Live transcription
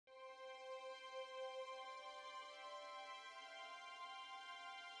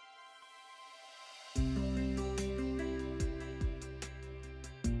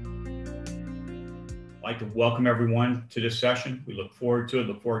I'd like to welcome everyone to this session. We look forward to it,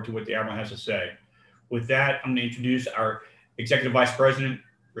 look forward to what the Admiral has to say. With that, I'm going to introduce our Executive Vice President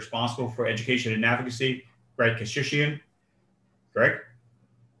responsible for education and advocacy, Greg Kashishian. Greg?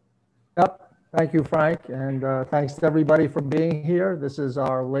 Yep. Thank you, Frank. And thanks to everybody for being here. This is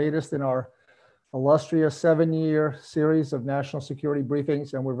our latest in our illustrious 7-year series of national security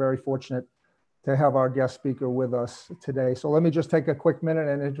briefings, and we're very fortunate to have our guest speaker with us today. So let me just take a quick minute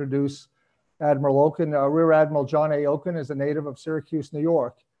and introduce Admiral Okon. Rear Admiral John A. Okon is a native of Syracuse, New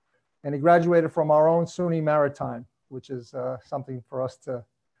York, and he graduated from our own SUNY Maritime, which is something for us to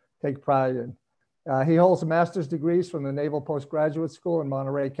take pride in. He holds a master's degrees from the Naval Postgraduate School in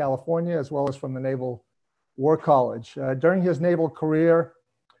Monterey, California, as well as from the Naval War College. During his naval career,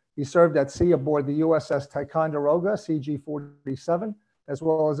 he served at sea aboard the USS Ticonderoga, CG-47, as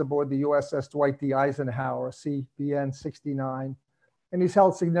well as aboard the USS Dwight D. Eisenhower, CBN-69, and he's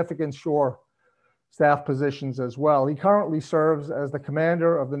held significant shore staff positions as well. He currently serves as the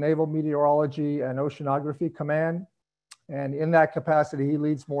commander of the Naval Meteorology and Oceanography Command, and in that capacity, he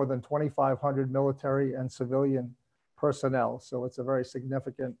leads more than 2,500 military and civilian personnel, so it's a very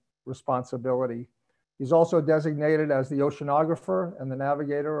significant responsibility. He's also designated as the Oceanographer and the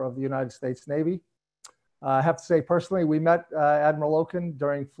Navigator of the United States Navy. I have to say personally, we met Admiral Okon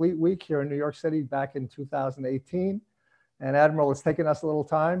during Fleet Week here in New York City back in 2018. And Admiral, it's taken us a little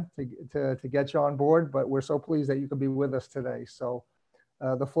time to get you on board, but we're so pleased that you could be with us today. So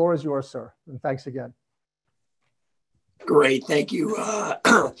the floor is yours, sir. And thanks again. Great, thank you.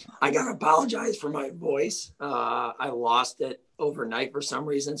 I gotta apologize for my voice. I lost it overnight for some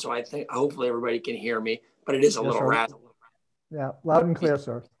reason, so I think hopefully everybody can hear me, but it is a little raspy. Yeah, loud and clear,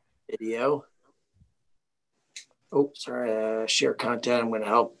 sir. Video. Oh, sorry, share content. I'm going to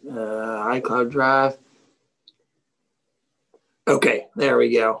help iCloud Drive. Okay, there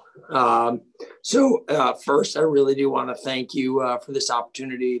we go. First, I really do want to thank you for this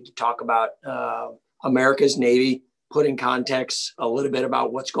opportunity to talk about America's Navy, put in context a little bit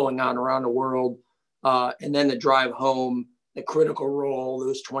about what's going on around the world, and then to drive home the critical role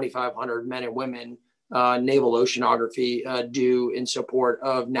those 2,500 men and women naval oceanography do in support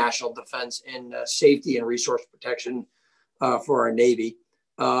of national defense and safety and resource protection for our Navy.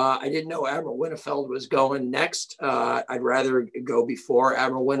 I didn't know Admiral Winnefeld was going next. I'd rather go before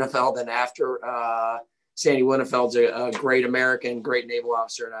Admiral Winnefeld than after. Sandy Winnefeld's a great American, great naval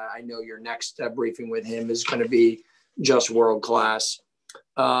officer, and I know your next briefing with him is going to be just world class.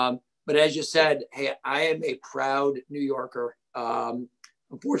 But as you said, hey, I am a proud New Yorker.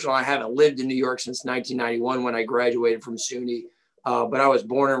 Unfortunately, I haven't lived in New York since 1991 when I graduated from SUNY, but I was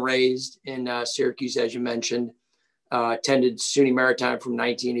born and raised in Syracuse, as you mentioned. Attended SUNY Maritime from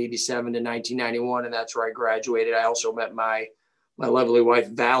 1987 to 1991, and that's where I graduated. I also met my lovely wife,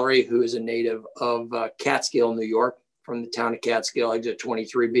 Valerie, who is a native of Catskill, New York, from the town of Catskill, exit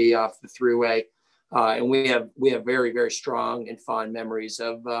 23B off the thruway. And we have very, very strong and fond memories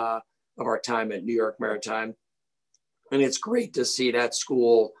of our time at New York Maritime. And it's great to see that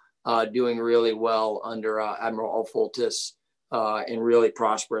school doing really well under Admiral Alfoltis and really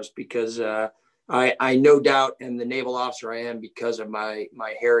prosperous because I no doubt am the naval officer I am because of my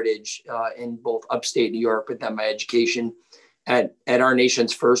heritage in both upstate New York, but then my education at our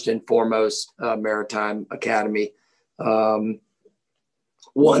nation's first and foremost maritime academy.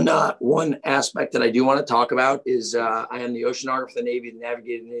 One aspect that I do want to talk about is I am the oceanographer of the Navy, the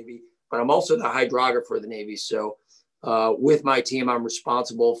navigator of the Navy, but I'm also the hydrographer of the Navy. So with my team, I'm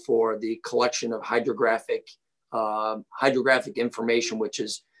responsible for the collection of hydrographic information, which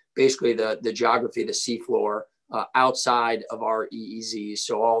is basically the geography of the seafloor outside of our EEZs.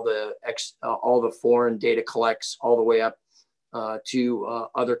 So all the foreign data collects all the way up to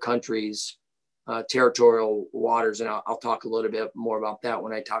other countries' territorial waters. And I'll talk a little bit more about that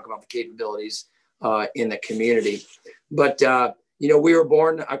when I talk about the capabilities in the community. But, we were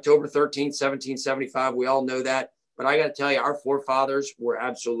born October 13th, 1775. We all know that. But I got to tell you, our forefathers were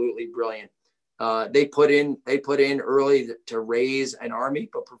absolutely brilliant. They put in early to raise an army,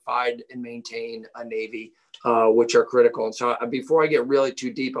 but provide and maintain a Navy, which are critical. And so before I get really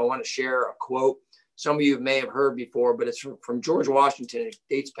too deep, I want to share a quote. Some of you may have heard before, but it's from George Washington. It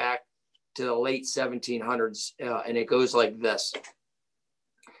dates back to the late 1700s, and it goes like this.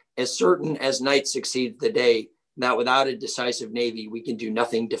 As certain as night succeeds the day, that without a decisive Navy, we can do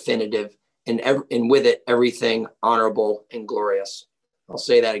nothing definitive, and with it, everything honorable and glorious. I'll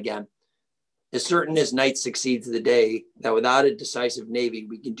say that again. As certain as night succeeds the day, that without a decisive Navy,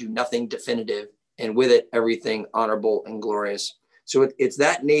 we can do nothing definitive, and with it, everything honorable and glorious. So it's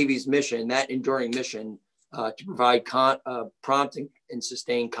that Navy's mission, that enduring mission, to provide prompt and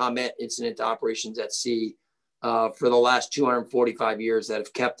sustained combat incident operations at sea for the last 245 years that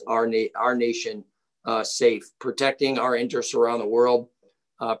have kept our nation safe, protecting our interests around the world,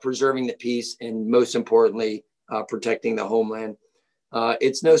 preserving the peace, and most importantly, protecting the homeland.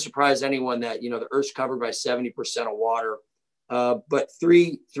 It's no surprise to anyone that, the Earth's covered by 70% of water. But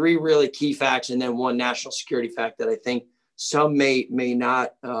three really key facts, and then one national security fact that I think some may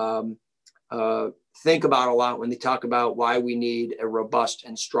not think about a lot when they talk about why we need a robust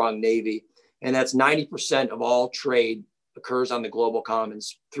and strong Navy. And that's 90% of all trade occurs on the global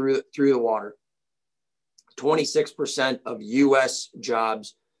commons through the water. 26% of U.S.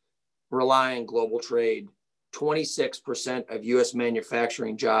 jobs rely on global trade. 26% of U.S.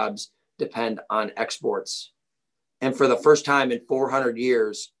 manufacturing jobs depend on exports. And for the first time in 400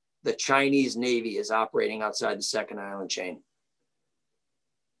 years, the Chinese Navy is operating outside the second island chain.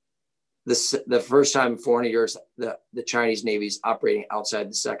 The first time in 400 years, the Chinese Navy is operating outside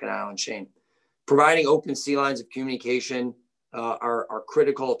the second island chain. Providing open sea lines of communication are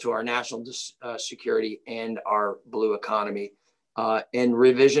critical to our national security and our blue economy. And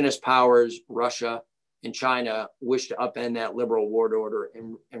revisionist powers, Russia and China, wish to upend that liberal world order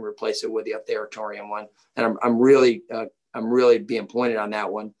and replace it with the authoritarian one. And I'm really being pointed on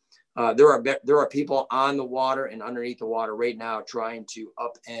that one. There are people on the water and underneath the water right now trying to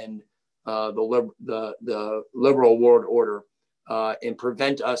upend the liberal world order and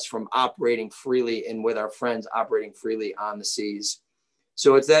prevent us from operating freely and with our friends operating freely on the seas.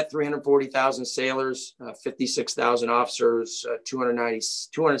 So it's that 340,000 sailors, 56,000 officers,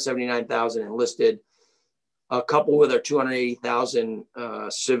 279,000 enlisted, coupled with our 280,000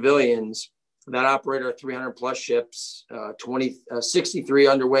 civilians that operate our 300 plus ships, 63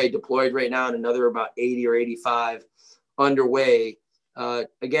 underway, deployed right now, and another about 80 or 85 underway,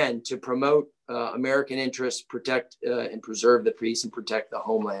 again, to promote American interests, protect and preserve the peace, and protect the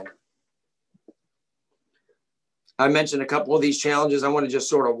homeland. I mentioned a couple of these challenges. I want to just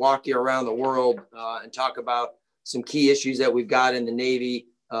sort of walk you around the world and talk about some key issues that we've got in the Navy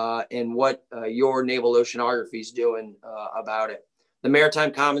and what your naval oceanography is doing about it. The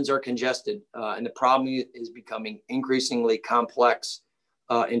maritime commons are congested, and the problem is becoming increasingly complex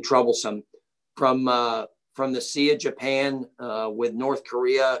and troublesome. From the Sea of Japan with North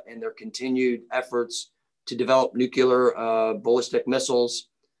Korea and their continued efforts to develop nuclear ballistic missiles,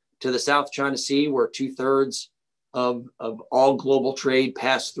 to the South China Sea, where 2/3 of all global trade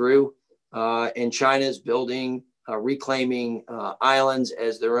pass through, and China is building, reclaiming islands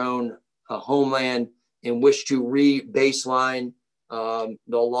as their own homeland and wish to re-baseline the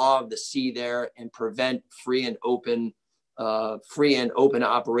law of the sea there and prevent free and open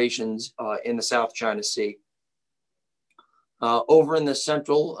operations in the South China Sea. Over in the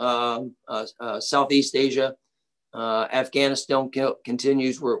central Southeast Asia, Afghanistan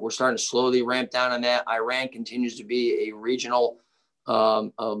continues. We're starting to slowly ramp down on that. Iran continues to be a regional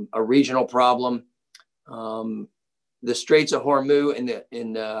problem. The Straits of Hormuz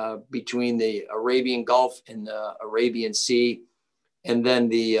between the Arabian Gulf and the Arabian Sea, and then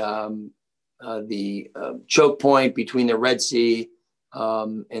the choke point between the Red Sea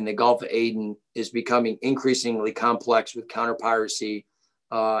and the Gulf of Aden is becoming increasingly complex with counter-piracy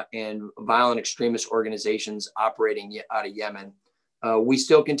and violent extremist organizations operating out of Yemen. We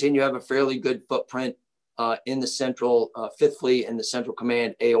still continue to have a fairly good footprint in the Central Fifth Fleet and the Central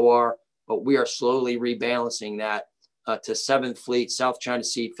Command AOR, but we are slowly rebalancing that to 7th Fleet, South China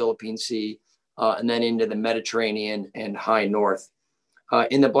Sea, Philippine Sea, and then into the Mediterranean and high north.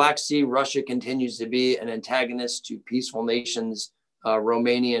 In the Black Sea, Russia continues to be an antagonist to peaceful nations,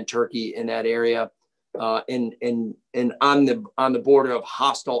 Romania and Turkey in that area. And on the border of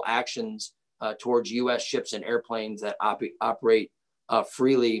hostile actions towards U.S. ships and airplanes that operate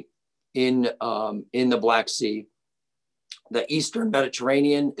freely in the Black Sea. The Eastern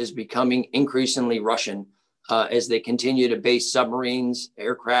Mediterranean is becoming increasingly Russian as they continue to base submarines,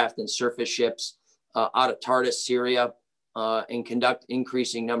 aircraft, and surface ships out of Tartus, Syria, and conduct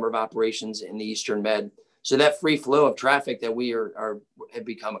increasing number of operations in the Eastern Med. So that free flow of traffic that we have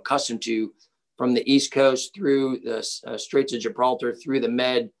become accustomed to from the East Coast through the Straits of Gibraltar, through the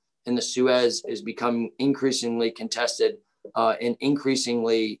Med and the Suez is becoming increasingly contested and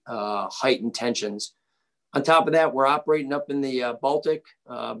increasingly heightened tensions. On top of that, we're operating up in the Baltic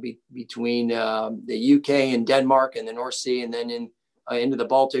between the UK and Denmark and the North Sea, and then into the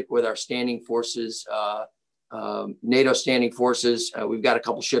Baltic with our standing forces, NATO standing forces. We've got a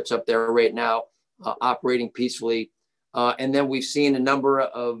couple ships up there right now operating peacefully. And then we've seen a number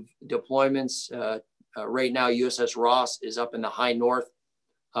of deployments. Right now, USS Ross is up in the high north,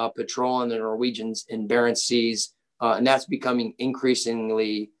 patrolling the Norwegians in Barents Seas And that's becoming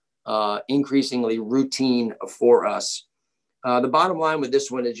increasingly routine for us. The bottom line with this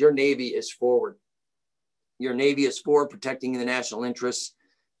one is your Navy is forward. Your Navy is forward, protecting the national interests.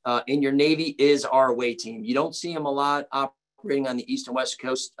 And your Navy is our away team. You don't see them a lot operating on the East and West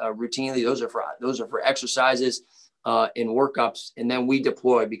Coast routinely. Those are for exercises and workups. And then we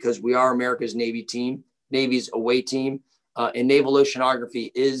deploy because we are America's Navy's away team. And naval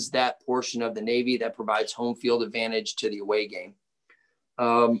oceanography is that portion of the Navy that provides home field advantage to the away game.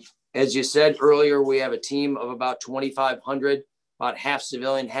 As you said earlier, we have a team of about 2,500, about half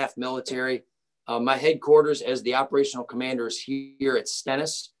civilian, half military. My headquarters as the operational commander is here at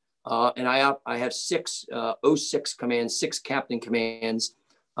Stennis. And I have six 06 commands, 6 captain commands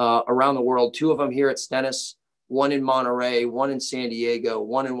around the world. 2 of them here at Stennis, 1 in Monterey, 1 in San Diego,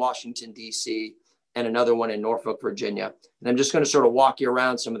 1 in Washington, D.C., and another one in Norfolk, Virginia. And I'm just going to sort of walk you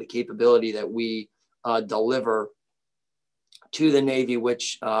around some of the capability that we deliver to the Navy,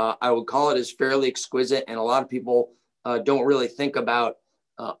 which I would call it is fairly exquisite. And a lot of people don't really think about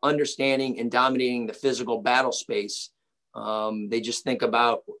understanding and dominating the physical battle space. They just think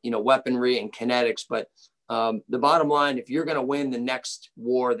about, weaponry and kinetics. But the bottom line, if you're going to win the next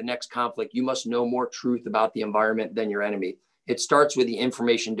war, the next conflict, you must know more truth about the environment than your enemy. It starts with the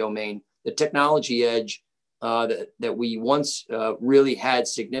information domain. The technology edge that we once really had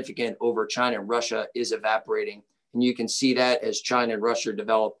significant over China and Russia is evaporating. And you can see that as China and Russia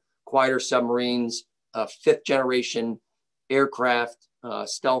develop quieter submarines, 5th generation aircraft,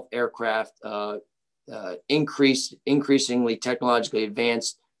 stealth aircraft, increasingly technologically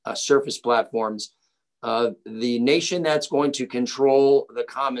advanced surface platforms. The nation that's going to control the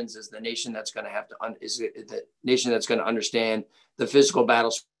commons is the nation that's going to understand the physical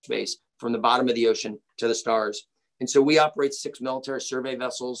battle space from the bottom of the ocean to the stars. And so we operate 6 military survey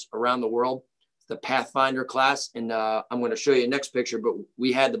vessels around the world, the Pathfinder class. And I'm going to show you a next picture, but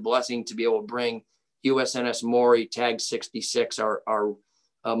we had the blessing to be able to bring USNS Maury Tag 66, our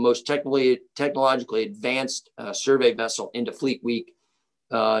most technologically advanced survey vessel into Fleet Week,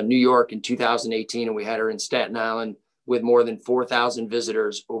 New York in 2018. And we had her in Staten Island with more than 4,000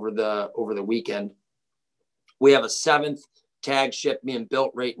 visitors over the weekend. We have a 7th tag ship being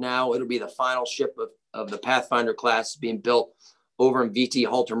built right now. It'll be the final ship of the Pathfinder class being built over in VT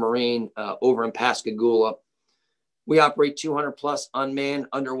Halter Marine, over in Pascagoula. We operate 200 plus unmanned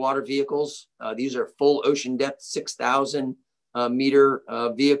underwater vehicles. These are full ocean depth, 6,000 meter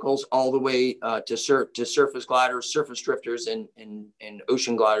vehicles, all the way to surface gliders, surface drifters, and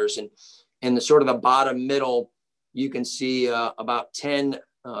ocean gliders. And in the sort of the bottom middle, you can see about 10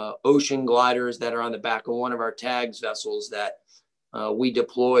 ocean gliders that are on the back of one of our tags vessels that we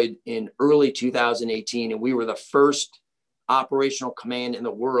deployed in early 2018. And we were the first operational command in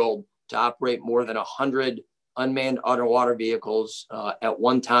the world to operate more than 100 unmanned underwater vehicles at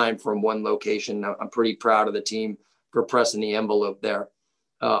one time from one location. I'm pretty proud of the team for pressing the envelope there.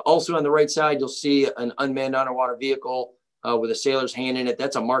 Also on the right side, you'll see an unmanned underwater vehicle with a sailor's hand in it.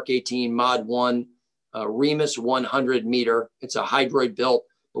 That's a Mark 18 Mod 1 Remus 100 meter. It's a hydroid built,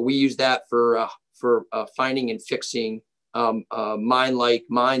 but we use that for finding and fixing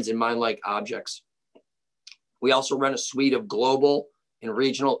mines and mine-like objects. We also run a suite of global and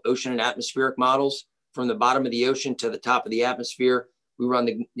regional ocean and atmospheric models from the bottom of the ocean to the top of the atmosphere. We run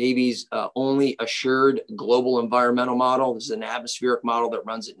the Navy's only assured global environmental model. This is an atmospheric model that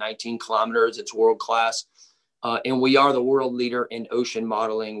runs at 19 kilometers. It's world-class. And we are the world leader in ocean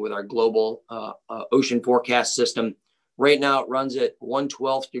modeling with our global ocean forecast system. Right now, it runs at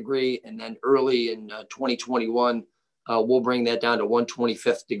 1/12th degree, and then early in 2021, we'll bring that down to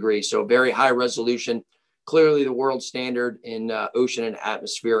 1/25th degree. So very high resolution, clearly the world standard in ocean and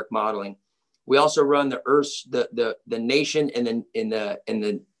atmospheric modeling. We also run the Earth's the nation and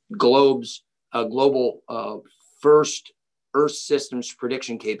the globe's global first Earth systems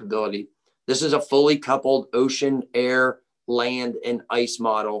prediction capability. This is a fully coupled ocean, air, land, and ice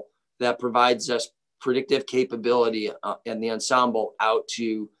model that provides us predictive capability in the ensemble out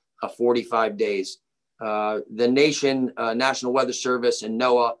to 45 days. The nation, National Weather Service, and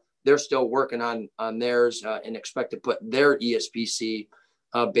NOAA, they're still working on theirs and expect to put their ESPC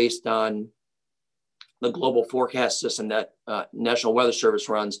based on the global forecast system that National Weather Service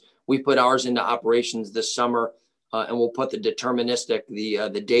runs. We put ours into operations this summer, and we'll put the deterministic,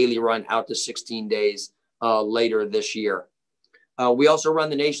 the daily run out to 16 days later this year. We also run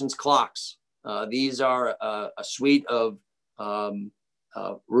the nation's clocks. These are a suite of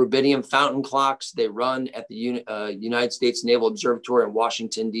rubidium fountain clocks. They run at the United States Naval Observatory in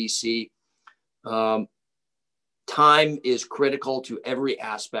Washington, D.C. Time is critical to every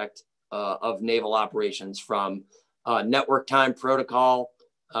aspect of naval operations, from network time protocol,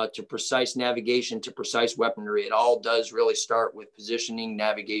 to precise navigation, to precise weaponry. It all does really start with positioning,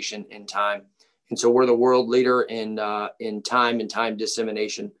 navigation, and time. And so we're the world leader in time and time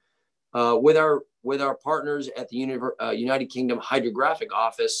dissemination. With our partners at the United Kingdom Hydrographic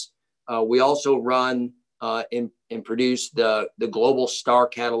Office, we also run and produce the global star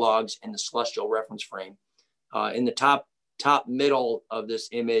catalogs and the celestial reference frame. In the top middle of this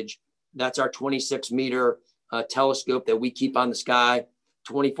image, that's our 26-meter telescope that we keep on the sky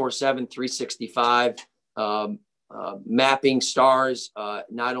 24/7, 365, mapping stars,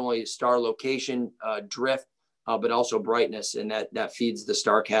 not only star location, drift, but also brightness, and that feeds the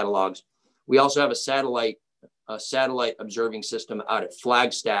star catalogs. We also have a satellite observing system out at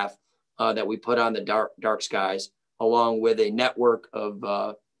Flagstaff that we put on the dark skies, along with a network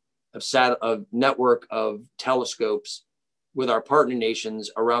of telescopes with our partner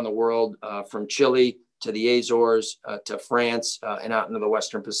nations around the world, from Chile to the Azores to France and out into the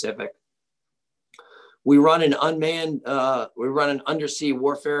Western Pacific. We run an undersea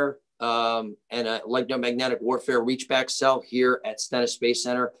warfare and a electromagnetic warfare reachback cell here at Stennis Space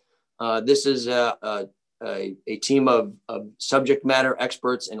Center. This is a team of subject matter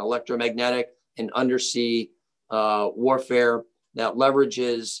experts in electromagnetic and undersea warfare that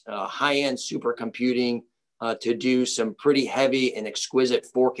leverages high-end supercomputing to do some pretty heavy and exquisite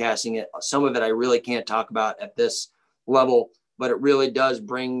forecasting. Some of it I really can't talk about at this level, but it really does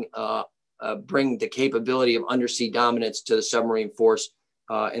bring the capability of undersea dominance to the submarine force,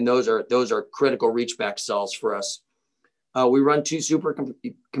 and those are critical reachback cells for us. We run 2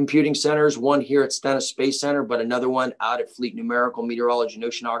 supercomputing centers, one here at Stennis Space Center, but another one out at Fleet Numerical Meteorology and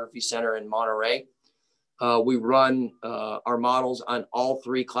Oceanography Center in Monterey. We run our models on all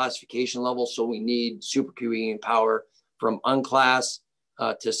 3 classification levels, so we need supercomputing power from unclass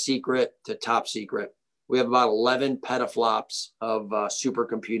to secret to top secret. We have about 11 petaflops of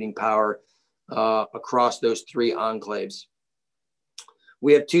supercomputing power across those 3 enclaves.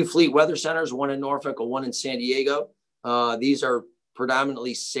 We have 2 fleet weather centers, one in Norfolk and one in San Diego. These are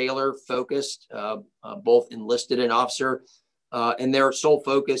predominantly sailor focused, both enlisted and officer. And their sole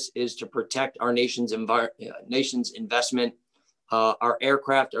focus is to protect our nation's investment, our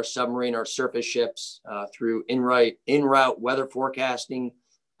aircraft, our submarine, our surface ships through in-route weather forecasting,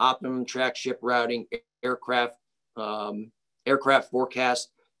 optimum track ship routing, aircraft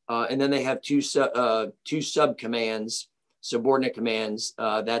forecast. And then they have 2 sub-commands, subordinate commands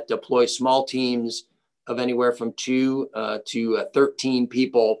that deploy small teams of anywhere from 2 to 13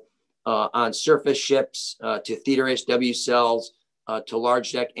 people on surface ships, to theater SW cells, to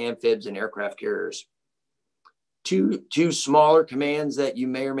large deck amphibs and aircraft carriers. Two smaller commands that you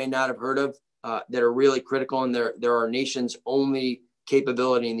may or may not have heard of that are really critical, and they're our nation's only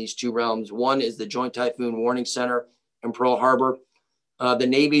capability in these 2 realms. One is the Joint Typhoon Warning Center in Pearl Harbor. The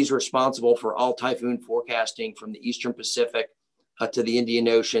Navy is responsible for all typhoon forecasting from the Eastern Pacific to the Indian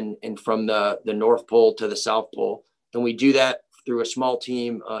Ocean, and from the North Pole to the South Pole. And we do that through a small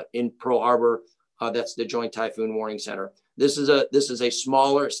team in Pearl Harbor. That's the Joint Typhoon Warning Center. This is a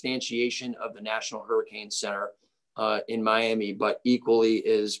smaller instantiation of the National Hurricane Center in Miami, but equally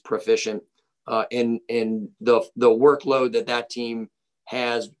is proficient in the workload that team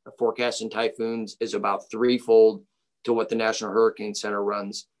has forecasting typhoons is about 3-fold to what the National Hurricane Center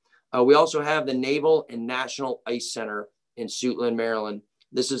runs. We also have the Naval and National Ice Center in Suitland, Maryland.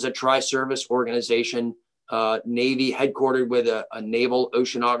 This is a tri-service organization, Navy headquartered with a naval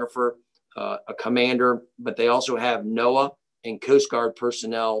oceanographer, a commander, but they also have NOAA and Coast Guard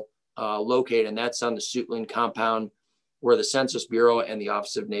personnel located, and that's on the Suitland compound, where the Census Bureau and the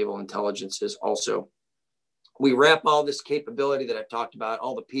Office of Naval Intelligence is also. We wrap all this capability that I've talked about,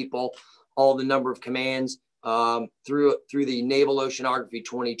 all the people, all the number of commands, through the Naval Oceanography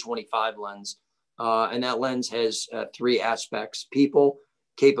 2025 lens. And that lens has 3 aspects: people,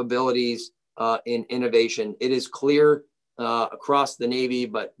 capabilities, and innovation. It is clear across the Navy,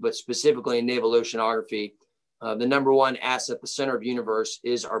 but specifically in naval oceanography, the number 1 asset, the center of universe,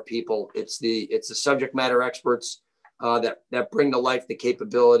 is our people. It's the subject matter experts that bring to life the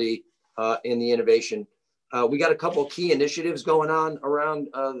capability and the innovation. We got a couple of key initiatives going on around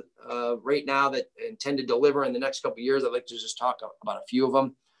right now that intend to deliver in the next couple of years. I'd like to just talk about a few of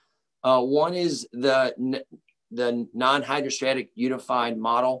them. One is the non-hydrostatic unified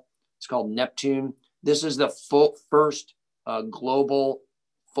model. It's called Neptune. This is the first global,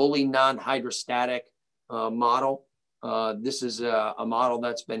 fully non-hydrostatic model. This is a model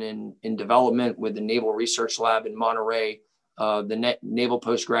that's been in development with the Naval Research Lab in Monterey, the Naval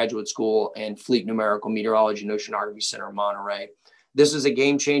Postgraduate School, and Fleet Numerical Meteorology and Oceanography Center in Monterey. This is a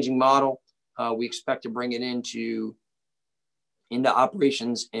game-changing model. We expect to bring it into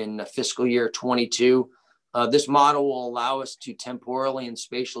operations in fiscal year 22. This model will allow us to temporally and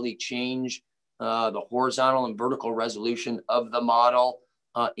spatially change the horizontal and vertical resolution of the model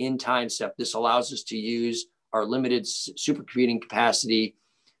in time step. This allows us to use our limited supercomputing capacity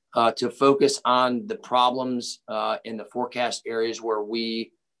to focus on the problems in the forecast areas where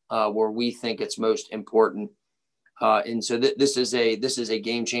we think it's most important. And so this is a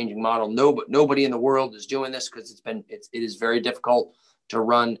game-changing model. Nobody in the world is doing this because it is very difficult to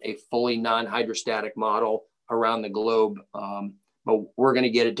run a fully non-hydrostatic model around the globe. But we're going to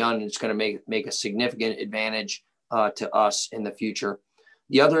get it done, and it's going to make a significant advantage to us in the future.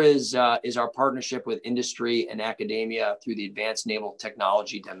 The other is our partnership with industry and academia through the Advanced Naval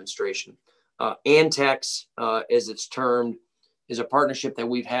Technology Demonstration. ANTEX, as it's termed, is a partnership that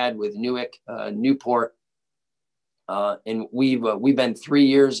we've had with Newport, and we've been 3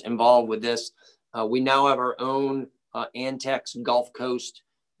 years involved with this. We now have our own ANTEX Gulf Coast,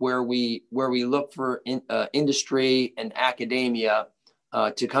 where we look for industry and academia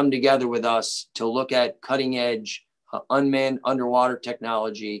to come together with us to look at cutting edge unmanned underwater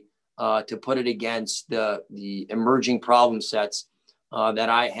technology to put it against the emerging problem sets that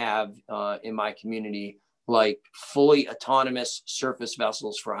I have in my community, like fully autonomous surface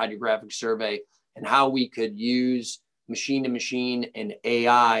vessels for hydrographic survey, and how we could use machine to machine and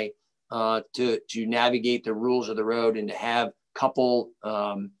AI to navigate the rules of the road, and to have couple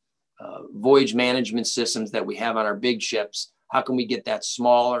voyage management systems that we have on our big ships. How can we get that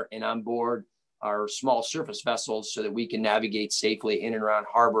smaller and on board our small surface vessels so that we can navigate safely in and around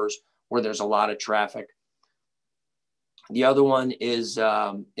harbors where there's a lot of traffic? The other one is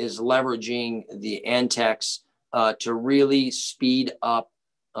leveraging the ANTEX to really speed up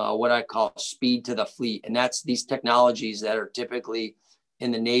what I call speed to the fleet. And that's these technologies that are typically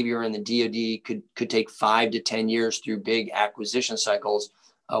in the Navy or in the DoD could take 5 to 10 years through big acquisition cycles.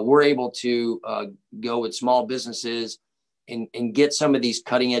 We're able to go with small businesses and get some of these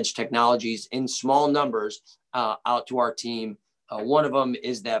cutting edge technologies in small numbers out to our team. One of them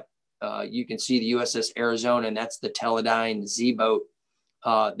is that you can see the USS Arizona, and that's the Teledyne Z boat.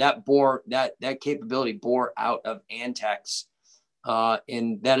 That capability bore out of ANTEX,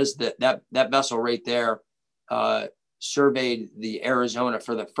 and that is that vessel right there surveyed the Arizona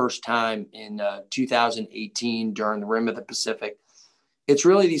for the first time in 2018 during the Rim of the Pacific. It's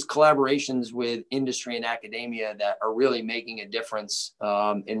really these collaborations with industry and academia that are really making a difference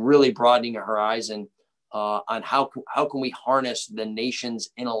and really broadening a horizon on how can we harness the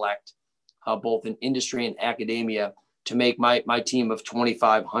nation's intellect, both in industry and academia, to make my team of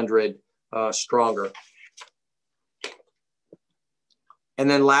 2,500 stronger. And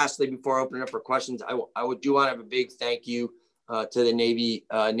then lastly, before I open it up for questions, I do want to have a big thank you to the Navy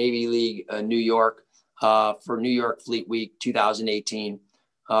League New York for New York Fleet Week 2018.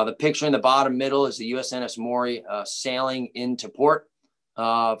 The picture in the bottom middle is the USNS Maury sailing into port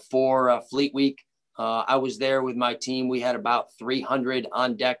for Fleet Week. I was there with my team. We had about 300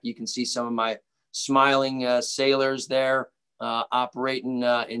 on deck. You can see some of my smiling sailors there operating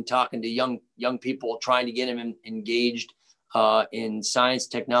and talking to young people, trying to get them engaged in science,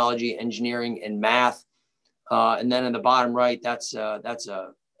 technology, engineering, and math. And then in the bottom right, that's a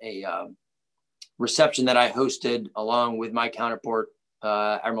reception that I hosted along with my counterpart,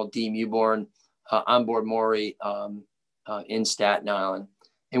 Admiral D. Mewborn, on board Maury in Staten Island.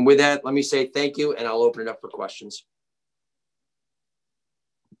 And with that, let me say thank you, and I'll open it up for questions.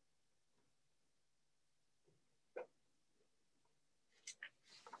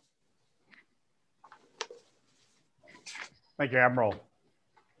 Thank you, Admiral,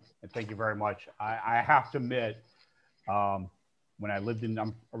 and thank you very much. I have to admit, when I lived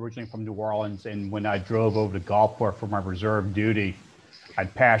I'm originally from New Orleans, and when I drove over to Gulfport for my reserve duty,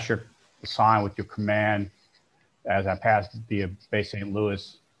 I'd pass the sign with your command as I passed the base St.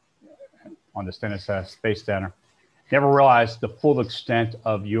 Louis on the Stennis Space Center. Never realized the full extent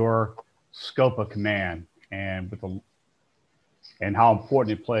of your scope of command and how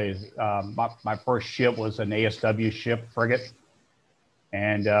important it plays. My first ship was an ASW ship, frigate,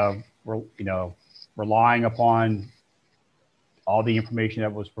 and relying upon all the information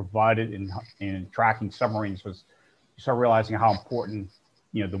that was provided in tracking submarines you start realizing how important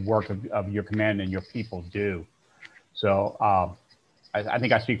the work of your command and your people do. So I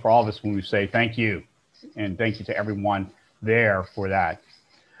think I speak for all of us when we say thank you, and thank you to everyone there for that.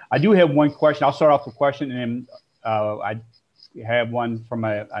 I do have one question. I'll start off with a question, and I have one from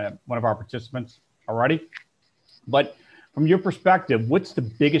one of our participants already. But from your perspective, what's the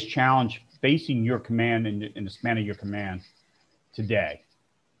biggest challenge facing your command and the span of your command today?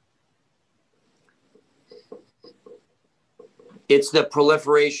 It's the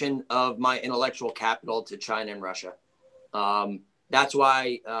proliferation of my intellectual capital to China and Russia. That's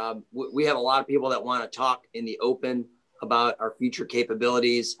why we have a lot of people that want to talk in the open about our future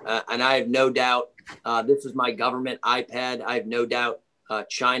capabilities. And I have no doubt, this is my government iPad. I have no doubt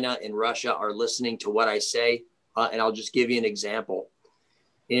China and Russia are listening to what I say. And I'll just give you an example.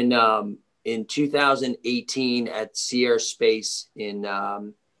 In 2018 at Sierra Space in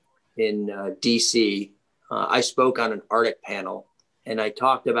DC, I spoke on an Arctic panel, and I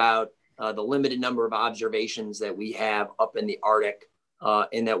talked about the limited number of observations that we have up in the Arctic,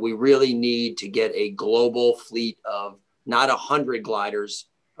 and that we really need to get a global fleet of not 100 gliders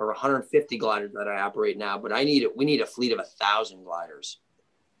or 150 gliders that I operate now, but we need a fleet of 1,000 gliders.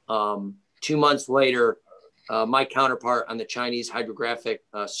 2 months later, my counterpart on the Chinese Hydrographic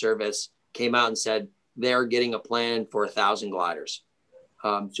Service came out and said they're getting a plan for 1,000 gliders.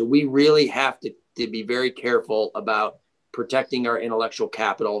 So we really have to be very careful about protecting our intellectual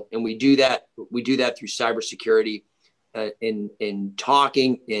capital, and we do that through cybersecurity, in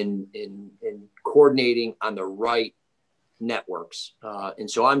talking, in coordinating on the right networks. And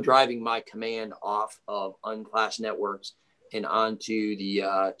so I'm driving my command off of unclassed networks and onto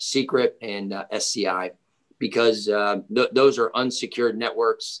the secret and SCI, because those are unsecured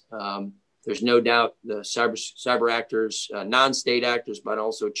networks. There's no doubt the cyber actors, non-state actors, but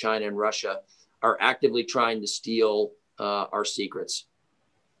also China and Russia, are actively trying to steal our secrets.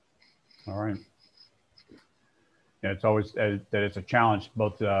 All right. Yeah, it's always that it's a challenge,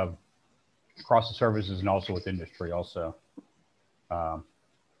 both across the services and also with industry also. So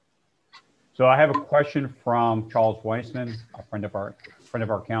I have a question from Charles Weissman, a friend of our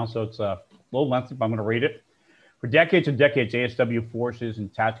council. It's a little lengthy, but I'm going to read it. For decades and decades, ASW forces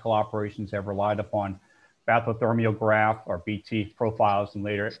and tactical operations have relied upon bathythermograph, or BT, profiles, and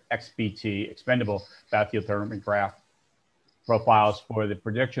later XBT, expendable bathythermograph profiles, for the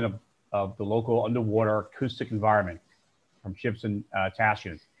prediction of the local underwater acoustic environment from ships and task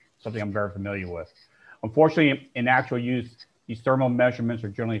units, something I'm very familiar with. Unfortunately, in actual use, these thermal measurements are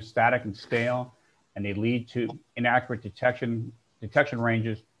generally static and stale, and they lead to inaccurate detection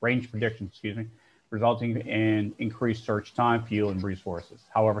range predictions, resulting in increased search time, fuel, and resources.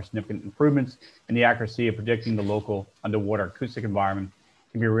 However, significant improvements in the accuracy of predicting the local underwater acoustic environment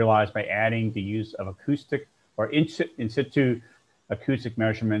can be realized by adding the use of acoustic or in situ acoustic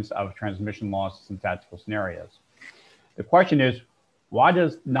measurements of transmission losses in tactical scenarios. The question is, why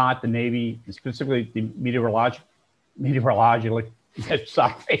does not the Navy, specifically the meteorological,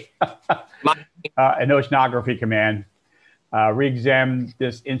 sorry, an Oceanography Command, re-examine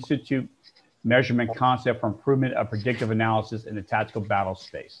this institute measurement concept for improvement of predictive analysis in the tactical battle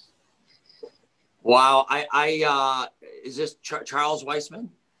space? Wow, is this Charles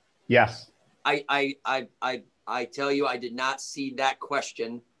Weissman? Yes. I tell you, I did not see that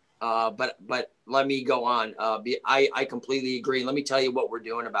question, but let me go on. I completely agree. Let me tell you what we're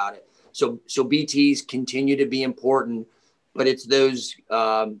doing about it. So BTs continue to be important, but it's those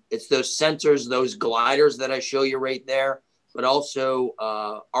sensors, those gliders that I show you right there, but also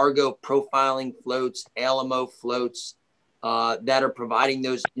Argo profiling floats, Alamo floats that are providing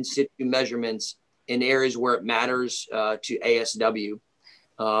those in situ measurements in areas where it matters to ASW.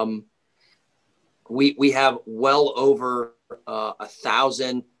 We have well over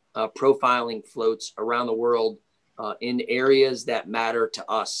 1,000 profiling floats around the world in areas that matter to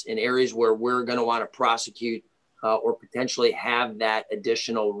us, in areas where we're going to want to prosecute or potentially have that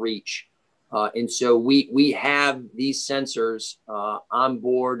additional reach. And so we have these sensors on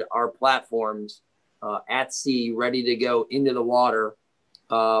board our platforms at sea, ready to go into the water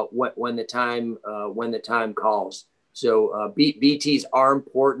when the time calls. So BTs are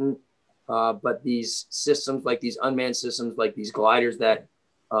important, but these systems, like these unmanned systems, like these gliders that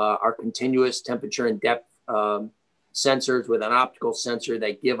are continuous temperature and depth sensors with an optical sensor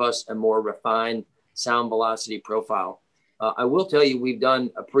that give us a more refined sound velocity profile. I will tell you, we've done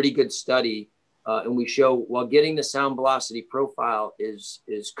a pretty good study, and we show while getting the sound velocity profile is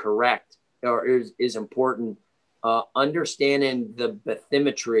correct or is important, understanding the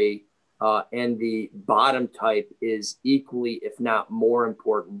bathymetry and the bottom type is equally, if not more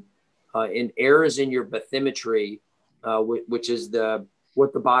important. In errors in your bathymetry, which is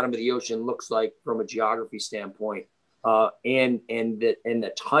what the bottom of the ocean looks like from a geography standpoint, and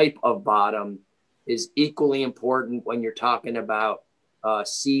the type of bottom is equally important when you're talking about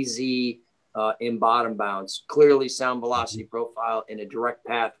CZ in bottom bounds. Clearly, sound velocity profile in a direct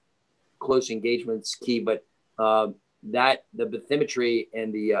path, close engagement is key, but the bathymetry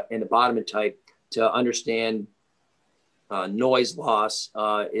and the bottom type to understand noise loss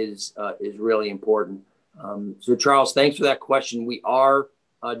is really important. So Charles, thanks for that question. We are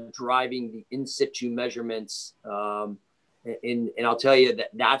driving the in situ measurements, and I'll tell you that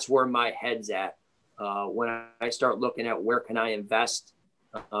that's where my head's at. When I start looking at where can I invest,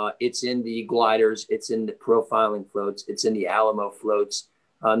 it's in the gliders, it's in the profiling floats, it's in the Alamo floats.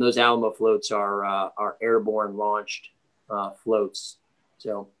 And those Alamo floats are airborne launched floats.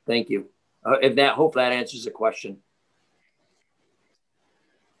 So thank you. Hope that answers the question.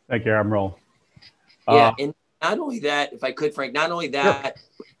 Thank you, Admiral. Yeah, and not only that, if I could, Frank, not only that,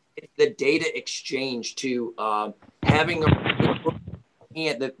 sure, the data exchange to having the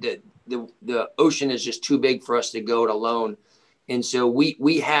ocean is just too big for us to go it alone. And so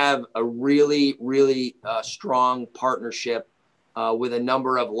we have a really, really strong partnership with a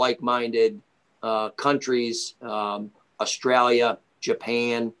number of like-minded countries, Australia,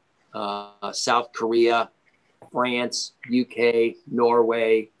 Japan, South Korea, France, UK,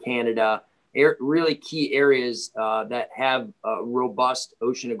 Norway, Canada, really key areas that have robust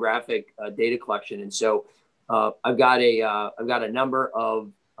oceanographic data collection. And so I've got a number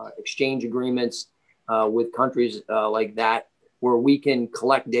of exchange agreements with countries like that, where we can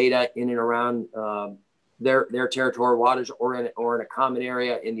collect data in and around their territorial waters or in a common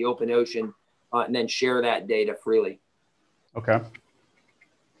area in the open ocean, and then share that data freely. Okay.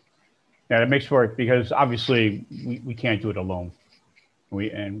 Yeah, that makes for it, because obviously we can't do it alone. We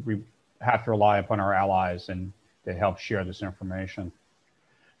have to rely upon our allies and to help share this information.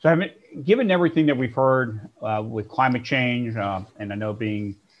 So given everything that we've heard with climate change, and I know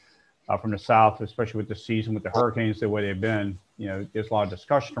being from the South, especially with the season, with the hurricanes, the way they've been, there's a lot of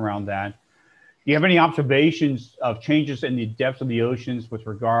discussion around that. Do you have any observations of changes in the depths of the oceans with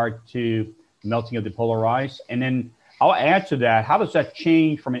regard to melting of the polar ice? And then I'll add to that, how does that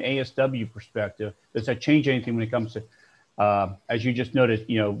change from an ASW perspective? Does that change anything when it comes to, as you just noted,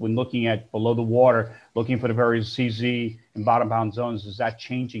 when looking at below the water, looking for the various CZ and bottom bound zones, is that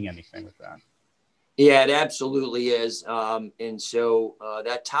changing anything with that? Yeah, it absolutely is. And so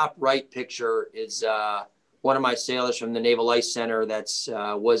that top right picture is one of my sailors from the Naval Ice Center that's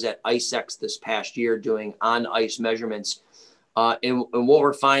was at ICEX this past year doing on ice measurements. And what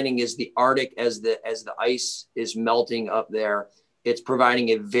we're finding is the Arctic, as the ice is melting up there, it's providing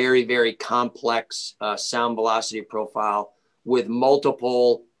a very, very complex sound velocity profile with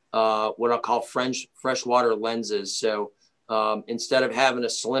multiple what I'll call freshwater lenses. So instead of having a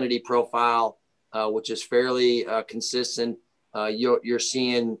salinity profile, which is fairly consistent, you're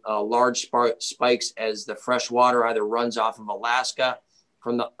seeing large spikes as the fresh water either runs off of Alaska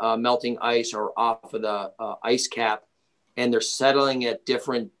from the melting ice or off of the ice cap, and they're settling at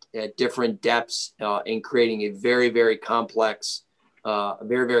different depths and creating a very, very complex sound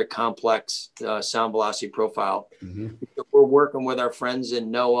velocity profile. Mm-hmm. We're working with our friends in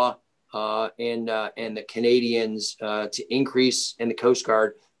NOAA and the Canadians to increase, and the Coast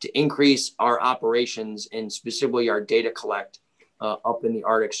Guard, to increase our operations and specifically our data collect up in the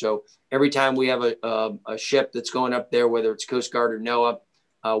Arctic. So every time we have a ship that's going up there, whether it's Coast Guard or NOAA,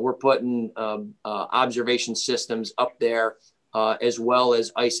 we're putting observation systems up there, as well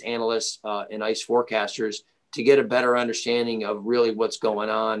as ice analysts and ice forecasters, to get a better understanding of really what's going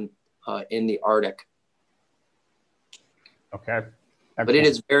on in the Arctic. Okay. Excellent. But it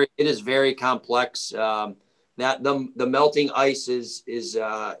is very complex. That the melting ice is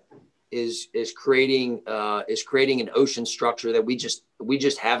creating an ocean structure that we just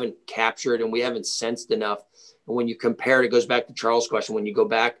haven't captured and we haven't sensed enough. And when you compare it, it goes back to Charles' question. When you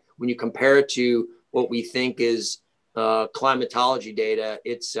compare it to what we think is climatology data,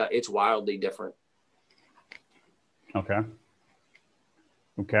 it's wildly different. Okay.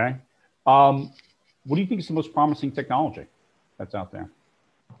 What do you think is the most promising technology that's out there?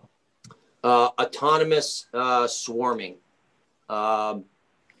 Autonomous swarming,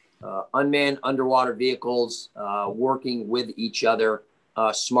 unmanned underwater vehicles working with each other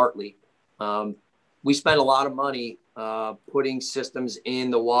smartly. We spend a lot of money putting systems in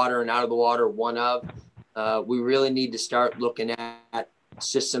the water and out of the water. We really need to start looking at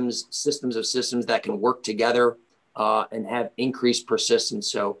systems that can work together and have increased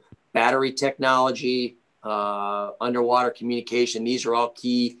persistence. So battery technology, underwater communication, these are all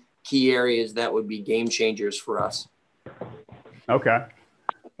key areas that would be game changers for us. Okay.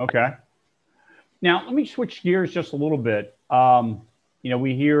 Now, let me switch gears just a little bit.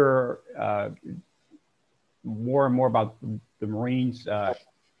 We hear more and more about the Marines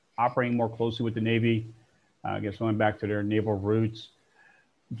operating more closely with the Navy, I guess going back to their naval roots.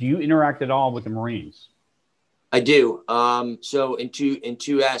 Do you interact at all with the Marines? I do. So in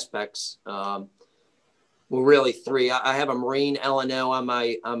two aspects. Well, really three. I have a Marine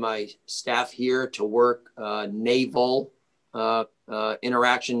LNO on my staff here to work naval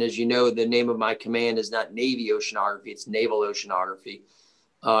interaction. As you know, the name of my command is not Navy Oceanography; it's Naval Oceanography.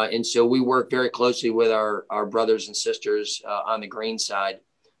 And so we work very closely with our brothers and sisters on the green side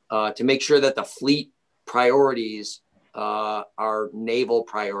to make sure that the fleet priorities are naval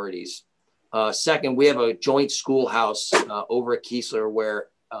priorities. Second, we have a joint schoolhouse over at Keesler where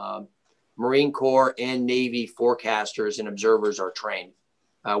Marine Corps and Navy forecasters and observers are trained.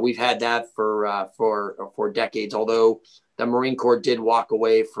 We've had that for decades, although the Marine Corps did walk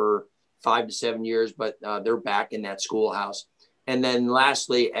away for 5 to 7 years, but they're back in that schoolhouse. And then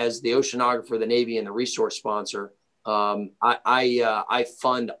lastly, as the oceanographer, the Navy, and the resource sponsor, I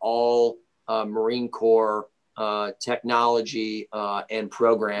fund all Marine Corps technology and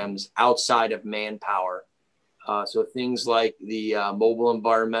programs outside of manpower. So things like the mobile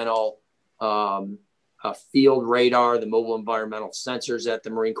environmental field radar, the mobile environmental sensors that the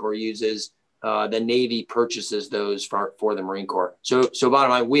Marine Corps uses, the Navy purchases those for the Marine Corps. So bottom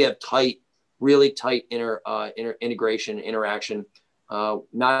line, we have really tight integration, interaction,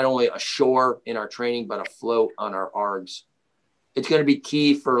 not only ashore in our training, but afloat on our ARGs. It's going to be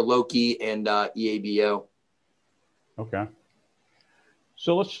key for Loki and EABO. Okay.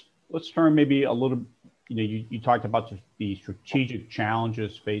 So let's turn maybe a little. You talked about the strategic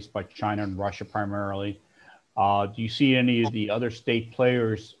challenges faced by China and Russia primarily. Do you see any of the other state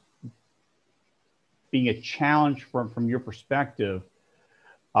players being a challenge from your perspective?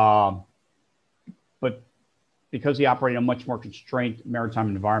 But because they operate in a much more constrained maritime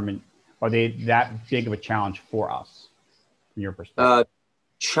environment, are they that big of a challenge for us from your perspective?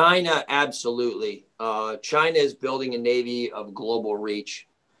 China, absolutely. China is building a navy of global reach.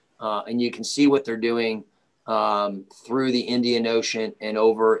 And you can see what they're doing through the Indian Ocean and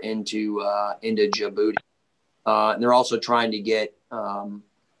over into Djibouti. And they're also trying to get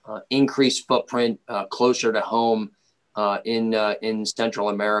increased footprint closer to home in Central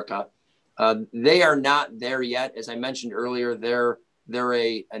America. They are not there yet. As I mentioned earlier, they're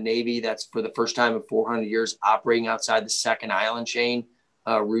a navy that's for the first time in 400 years operating outside the second island chain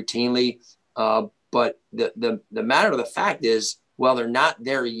routinely. But the matter of the fact is, well, they're not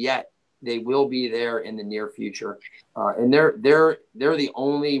there yet. They will be there in the near future, and they're the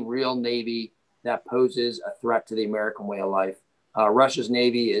only real navy that poses a threat to the American way of life. Russia's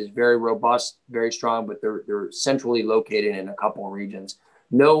navy is very robust, very strong, but they're centrally located in a couple of regions.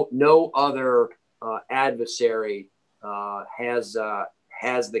 No other adversary has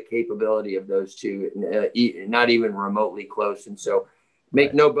the capability of those two, not even remotely close. And so,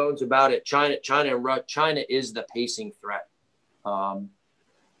 make no bones about it, China is the pacing threat.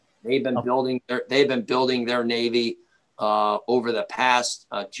 They've been building their navy over the past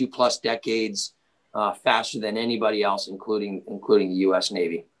 2+ decades faster than anybody else, including the U.S.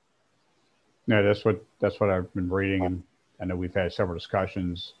 Navy. No, that's what I've been reading, and I know we've had several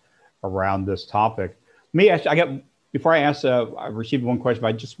discussions around this topic. Me, before I ask, I received one question,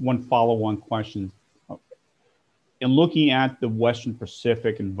 but just one follow-on question. In looking at the Western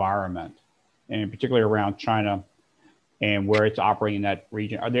Pacific environment, and particularly around China and where it's operating in that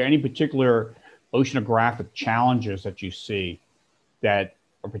region, are there any particular oceanographic challenges that you see that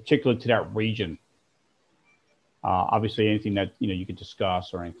are particular to that region? Obviously, anything that you could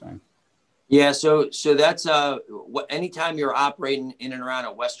discuss or anything. Yeah, so that's anytime you're operating in and around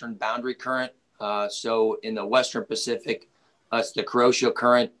a western boundary current. So in the Western Pacific, it's the Kuroshio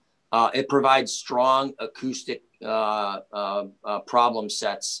current. It provides strong acoustic problem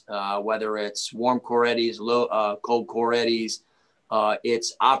sets, whether it's warm core eddies, cold core eddies.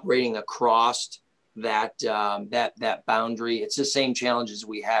 It's operating across that boundary. It's the same challenges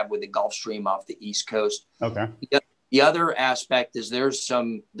we have with the Gulf Stream off the East Coast. Okay. The other aspect is there's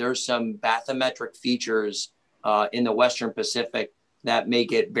some bathymetric features in the Western Pacific that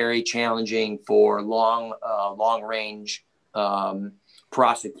make it very challenging for long range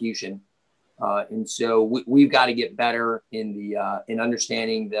prosecution. And so we've got to get better in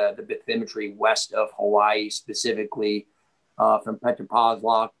understanding the bathymetry west of Hawaii, specifically from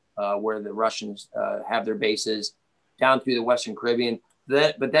Petropavlovsk, where the Russians have their bases, down through the Western Caribbean.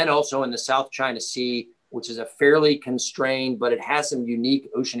 But then also in the South China Sea, which is a fairly constrained, but it has some unique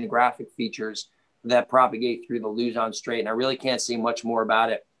oceanographic features that propagate through the Luzon Strait. And I really can't say much more about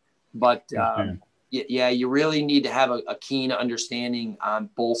it. But yeah, you really need to have a keen understanding on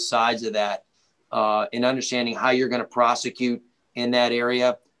both sides of that, in understanding how you're going to prosecute in that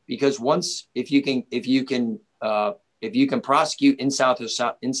area. Because if you can prosecute inside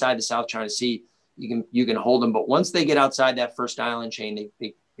the South China Sea, you can hold them. But once they get outside that first island chain,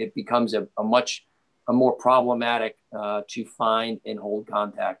 it becomes a much more problematic to find and hold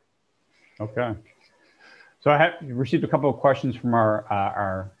contact. Okay. So I have received a couple of questions from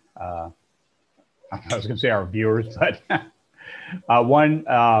our I was going to say our viewers, but one,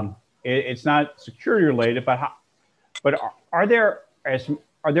 it's not security related, but are there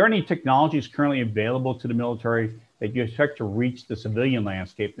any technologies currently available to the military that you expect to reach the civilian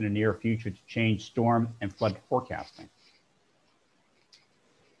landscape in the near future to change storm and flood forecasting?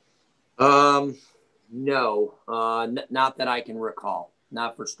 No, not that I can recall.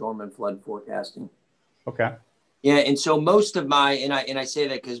 Not for storm and flood forecasting. Okay. Yeah, and so most of my, and I say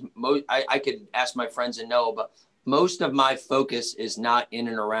that because I could ask my friends and know, but most of my focus is not in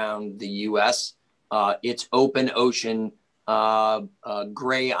and around the U.S. It's open ocean,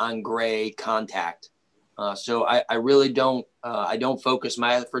 gray on gray contact. So I really don't focus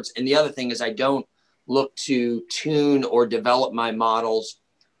my efforts. And the other thing is I don't look to tune or develop my models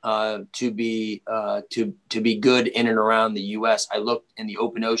to be good in and around the U.S. I look in the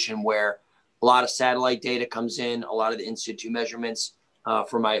open ocean where a lot of satellite data comes in, a lot of the in situ measurements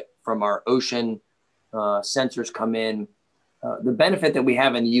from our ocean sensors come in. The benefit that we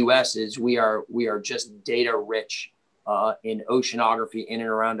have in the U.S. is we are just data rich in oceanography in and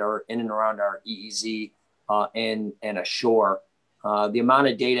around our EEZ and ashore. The amount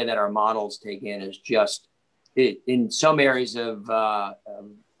of data that our models take in is just in some areas of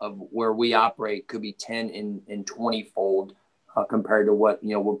where we operate could be 10 and 20 fold. Compared to what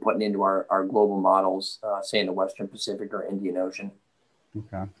we're putting into our global models, say in the Western Pacific or Indian Ocean.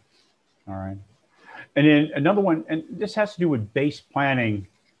 Okay, all right. And then another one, and this has to do with base planning,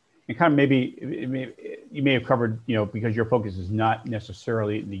 and kind of maybe you may have covered, because your focus is not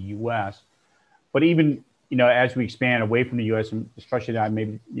necessarily in the U.S., but even as we expand away from the U.S., and especially that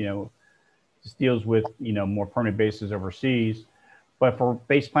maybe this deals with more permanent bases overseas. But for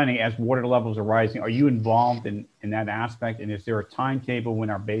base planning, as water levels are rising, are you involved in that aspect? And is there a timetable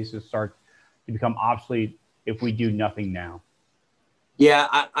when our bases start to become obsolete if we do nothing now? Yeah,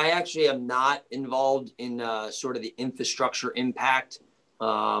 I actually am not involved in sort of the infrastructure impact.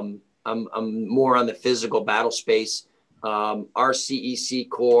 I'm more on the physical battle space. Our CEC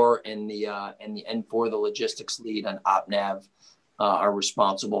core and the N4, the logistics lead on OpNav, are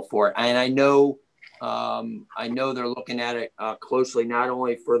responsible for it. And I know they're looking at it closely, not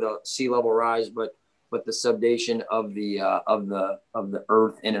only for the sea level rise, but the subdation of the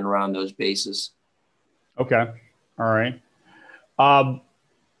earth in and around those bases. Okay. All right.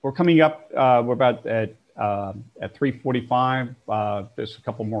 We're coming up. We're about at 3:45. There's a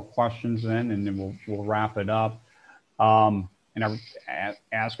couple more questions and then we'll wrap it up. And I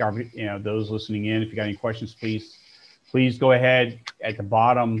ask our those listening in, if you got any questions, please go ahead. At the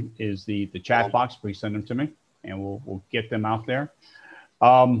bottom is the chat box. Please send them to me, and we'll get them out there.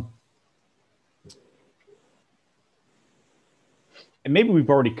 And maybe we've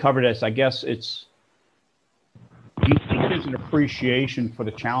already covered this. I guess do you think there's an appreciation for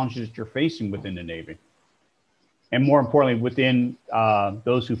the challenges that you're facing within the Navy, and more importantly, within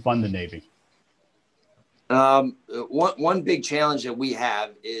those who fund the Navy? One big challenge that we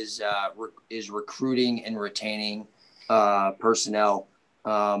have is recruiting and retaining personnel.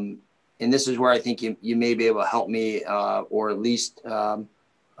 And this is where I think you may be able to help me, or at least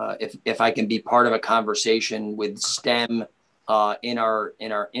if I can be part of a conversation with STEM in our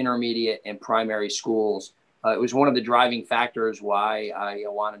intermediate and primary schools. It was one of the driving factors why I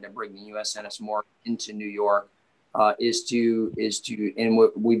wanted to bring the USNS more into New York, and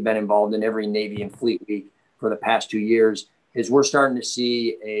we've been involved in every Navy and Fleet Week for the past 2 years, is we're starting to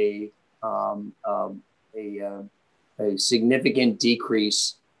see a significant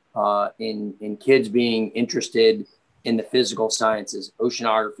decrease in kids being interested in the physical sciences,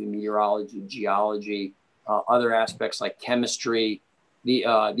 oceanography, meteorology, geology, other aspects like chemistry. These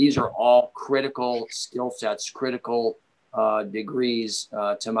are all critical skill sets, critical degrees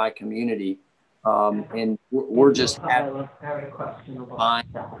to my community. And we're just having a question about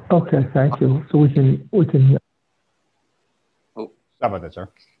that. Okay, thank you. So we can. Oh, sorry about that, sir.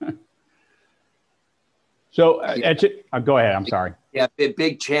 So go ahead. I'm sorry. Yeah,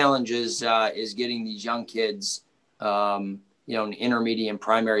 big challenge is getting these young kids, in intermediate and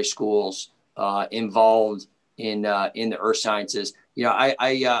primary schools, involved in the earth sciences.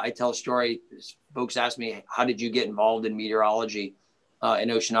 I tell a story. Folks ask me, how did you get involved in meteorology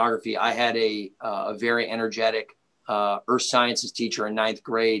and oceanography? I had a very energetic earth sciences teacher in 9th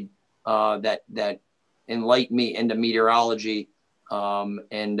grade that enlightened me into meteorology.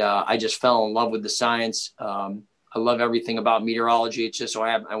 And I just fell in love with the science. I love everything about meteorology. It's just so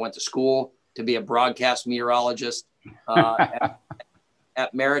I went to school to be a broadcast meteorologist at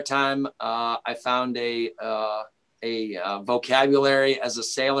at maritime, I found a vocabulary as a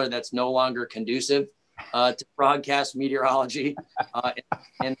sailor that's no longer conducive to broadcast meteorology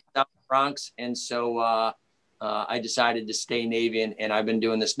in South Bronx. And so I decided to stay Navy, and I've been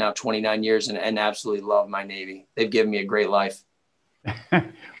doing this now 29 years and absolutely love my Navy. They've given me a great life.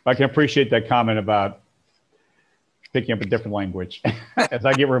 I can appreciate that comment about picking up a different language, as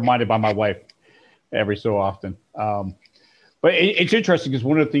I get reminded by my wife every so often. But it's interesting because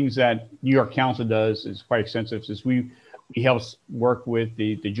one of the things that New York Council does is quite extensive. Is we help work with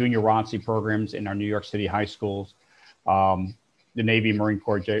the junior ROTC programs in our New York City high schools, the Navy Marine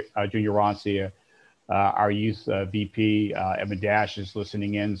Corps junior ROTC. Our youth VP, Evan Dash, is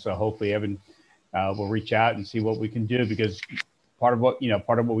listening in. So hopefully Evan will reach out and see what we can do, because part of what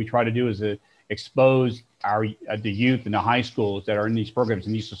we try to do is to expose the youth in the high schools that are in these programs.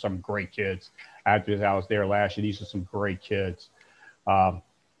 And these are some great kids. After I was there last year, these are some great kids to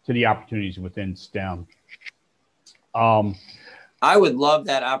the opportunities within STEM. I would love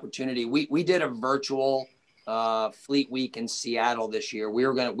that opportunity. We did a virtual Fleet Week in Seattle this year. We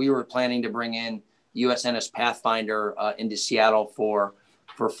were planning to bring in USNS Pathfinder into Seattle for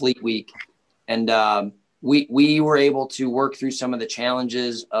Fleet Week. And we were able to work through some of the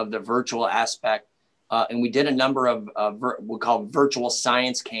challenges of the virtual aspect. And we did a number of we call virtual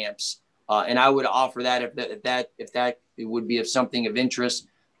science camps. And I would offer that if that would be of something of interest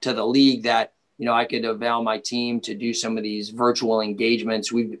to the league, that, you know, I could avail my team to do some of these virtual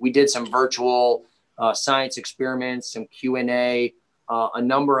engagements. We did some virtual science experiments, some Q&A, a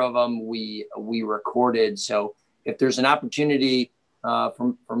number of them we recorded. So if there's an opportunity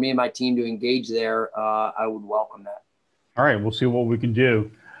for me and my team to engage there, I would welcome that. All right, we'll see what we can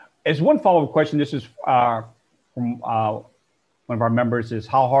do. As one follow-up question, this is from one of our members, is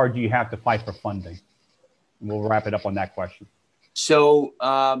how hard do you have to fight for funding? And we'll wrap it up on that question. So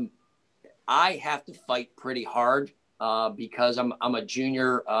I have to fight pretty hard because I'm a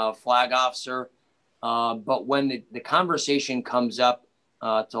junior flag officer. But when the conversation comes up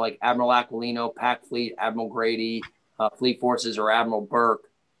to like Admiral Aquilino, Pac Fleet, Admiral Grady, Fleet Forces, or Admiral Burke,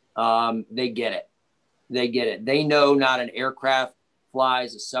 they get it. They get it. They know not an aircraft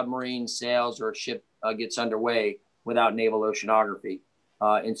flies, a submarine sails, or a ship gets underway without naval oceanography.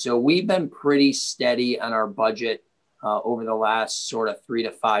 And so we've been pretty steady on our budget over the last sort of 3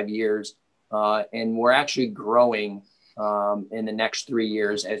 to 5 years. And we're actually growing in the next 3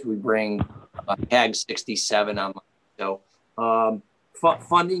 years as we bring CAG 67 online. So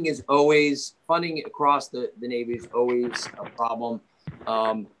funding across the Navy is always a problem.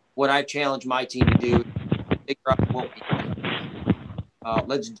 What I've challenged my team to do is figure out what we can.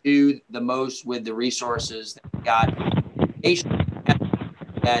 Let's do the most with the resources that we got.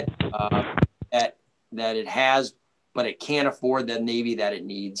 That it has, but it can't afford the Navy that it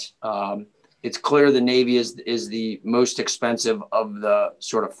needs. It's clear the Navy is the most expensive of the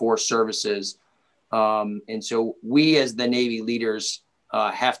sort of 4 services. And so we as the Navy leaders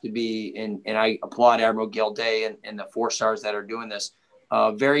have to be, and I applaud Admiral Gilday and the 4 stars that are doing this,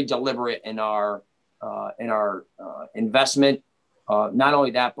 very deliberate in our investment. Not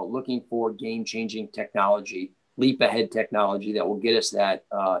only that, but looking for game-changing technology, leap-ahead technology that will get us that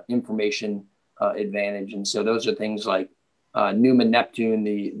information advantage. And so those are things like Newman Neptune,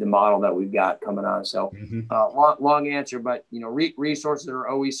 the model that we've got coming on. So long answer, but you know, resources are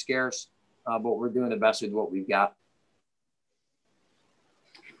always scarce, but we're doing the best with what we've got.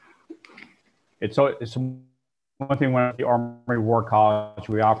 It's one thing when at the Army War College,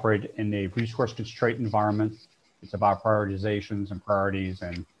 we operate in a resource-constrained environment. It's about prioritizations and priorities.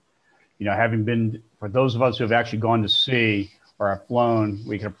 And, you know, having been, for those of us who have actually gone to sea or have flown,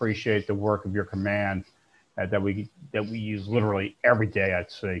 we can appreciate the work of your command that we use literally every day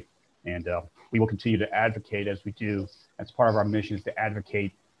at sea. And we will continue to advocate as we do. That's part of our mission, is to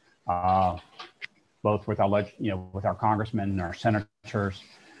advocate both with with our congressmen and our senators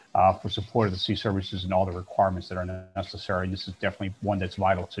for support of the sea services and all the requirements that are necessary. This is definitely one that's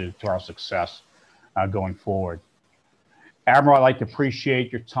vital to our success going forward. Admiral, I'd like to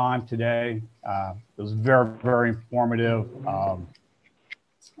appreciate your time today. It was very, very informative,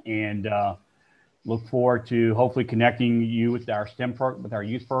 and look forward to hopefully connecting you with our with our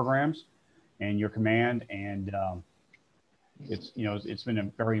youth programs and your command. And it's been a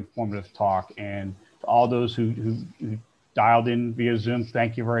very informative talk. And to all those who dialed in via Zoom,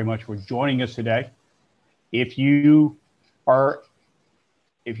 thank you very much for joining us today. If you're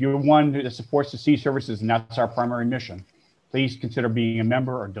one that supports the sea services, and that's our primary mission, please consider being a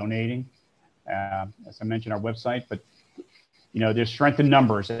member or donating. As I mentioned, our website, but you know, there's strength in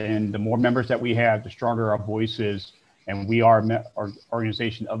numbers, and the more members that we have, the stronger our voice is, and we are an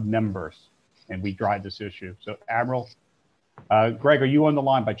organization of members, and we drive this issue. So, Admiral, Greg, are you on the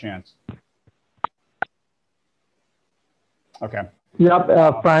line by chance? Okay.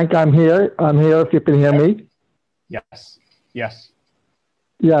 Yep, Frank, I'm here. I'm here if you can hear me. Yes. Yes.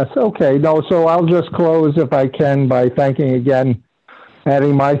 Yes, okay. No, so I'll just close, if I can, by thanking again,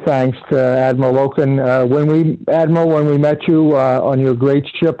 adding my thanks to Admiral Okon. Admiral, when we met you on your great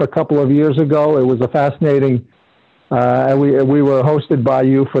ship a couple of years ago, it was a fascinating, we were hosted by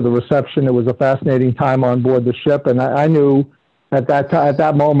you for the reception. It was a fascinating time on board the ship, and I knew at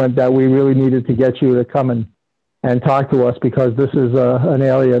that moment that we really needed to get you to come and talk to us, because this is an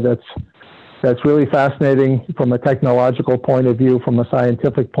area that's really fascinating from a technological point of view, from a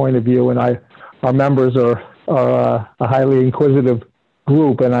scientific point of view, and our members are a highly inquisitive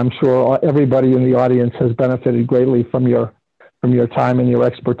group, and I'm sure everybody in the audience has benefited greatly from your time and your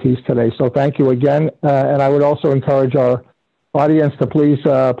expertise today. So thank you again, and I would also encourage our audience to please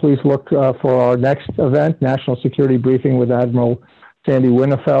look for our next event, National Security Briefing with Admiral Sandy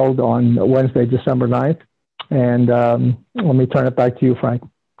Winnefeld on Wednesday, December 9th. And let me turn it back to you, Frank.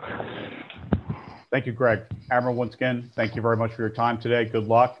 Thank you, Greg. Admiral, once again, thank you very much for your time today. Good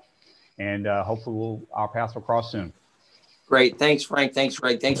luck, and hopefully our paths will cross soon. Great. Thanks, Frank. Thanks,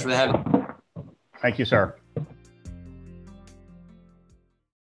 Greg. Thanks for having me. Thank you, sir.